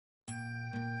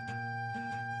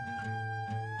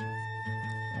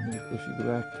if you go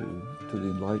back to the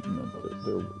Enlightenment,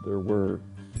 there were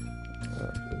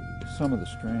some of the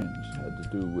strands had to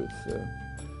do with,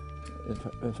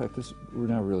 in fact, we're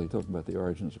now really talking about the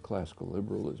origins of classical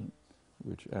liberalism,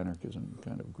 which anarchism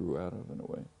kind of grew out of in a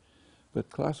way. But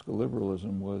classical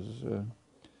liberalism was,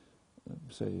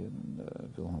 say, in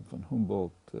Wilhelm von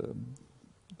Humboldt,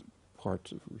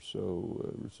 parts of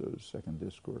Rousseau, Rousseau's Second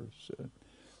Discourse,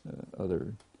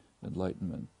 other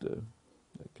Enlightenment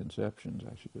conceptions,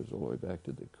 actually goes all the way back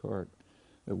to Descartes.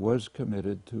 It was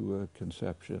committed to a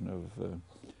conception of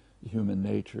human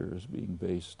nature as being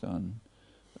based on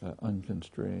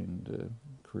unconstrained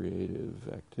creative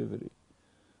activity.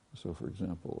 So, for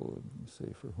example,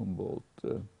 say for Humboldt,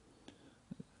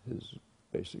 his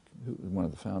basic, one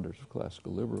of the founders of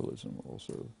classical liberalism,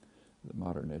 also the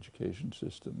modern education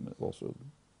system, also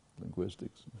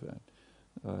linguistics, in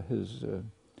fact, his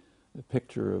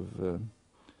picture of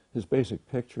his basic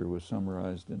picture was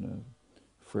summarized in a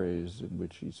phrase in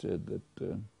which he said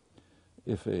that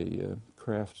if a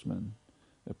craftsman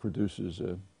produces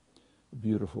a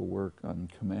beautiful work on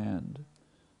command,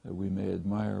 we may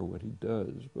admire what he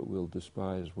does, but we'll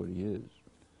despise what he is,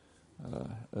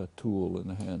 a tool in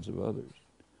the hands of others.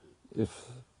 If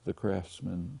the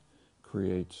craftsman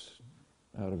creates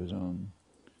out of his own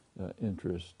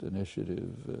interest,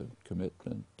 initiative,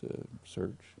 commitment,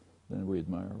 search, then we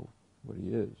admire what he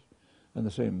is. And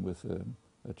the same with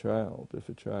a child. If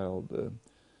a child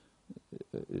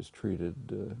is treated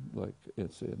like,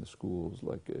 say in the schools,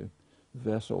 like a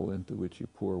vessel into which you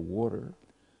pour water,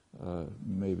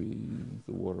 maybe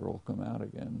the water will come out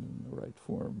again in the right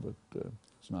form, but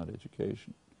it's not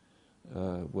education.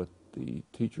 What the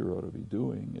teacher ought to be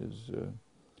doing is,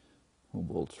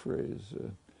 Humboldt's phrase,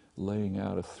 laying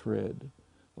out a thread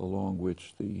along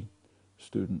which the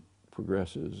student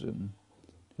progresses in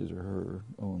his or her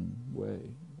own way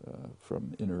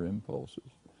from inner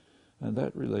impulses. And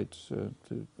that relates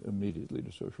immediately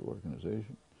to social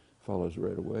organization. Follows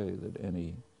right away that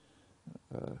any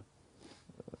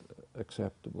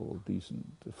acceptable, decent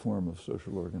form of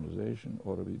social organization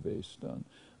ought to be based on,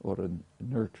 ought to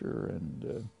nurture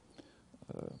and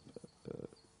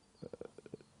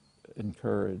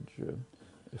encourage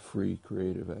free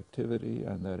creative activity,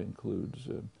 and that includes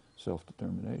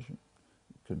self-determination,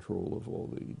 control of all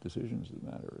the decisions that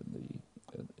matter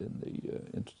in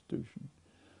the institution.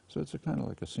 So it's a kind of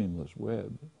like a seamless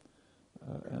web,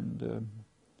 and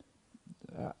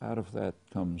out of that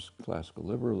comes classical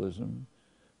liberalism,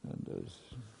 and as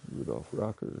Rudolf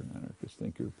Rocker, an anarchist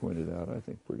thinker, pointed out, I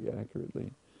think pretty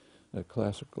accurately,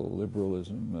 classical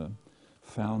liberalism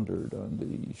foundered on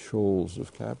the shoals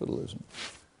of capitalism.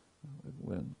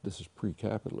 When this is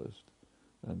pre-capitalist,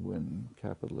 and when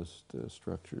capitalist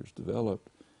structures developed,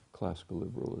 classical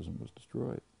liberalism was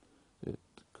destroyed. It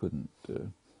couldn't,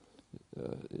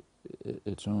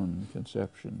 its own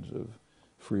conceptions of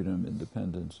freedom,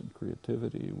 independence, and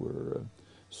creativity were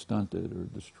stunted or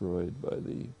destroyed by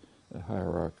the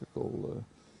hierarchical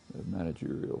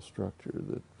managerial structure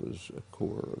that was a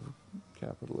core of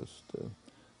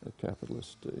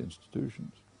capitalist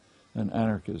institutions. And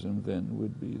anarchism then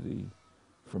would be the,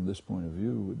 from this point of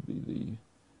view, would be the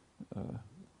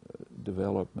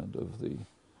development of the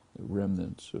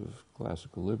remnants of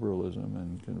classical liberalism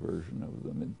and conversion of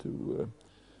them into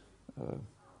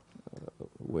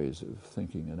ways of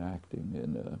thinking and acting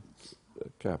in a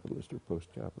capitalist or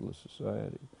post-capitalist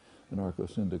society.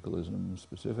 Anarcho-syndicalism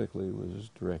specifically was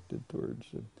directed towards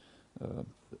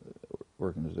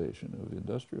organization of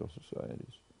industrial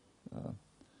societies.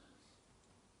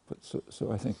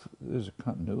 So I think there's a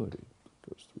continuity that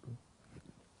goes through.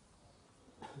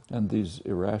 And these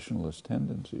irrationalist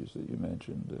tendencies that you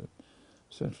mentioned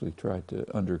essentially tried to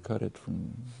undercut it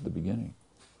from the beginning,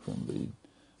 from the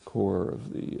core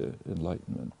of the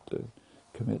Enlightenment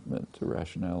commitment to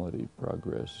rationality,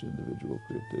 progress, individual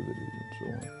creativity, and so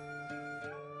on.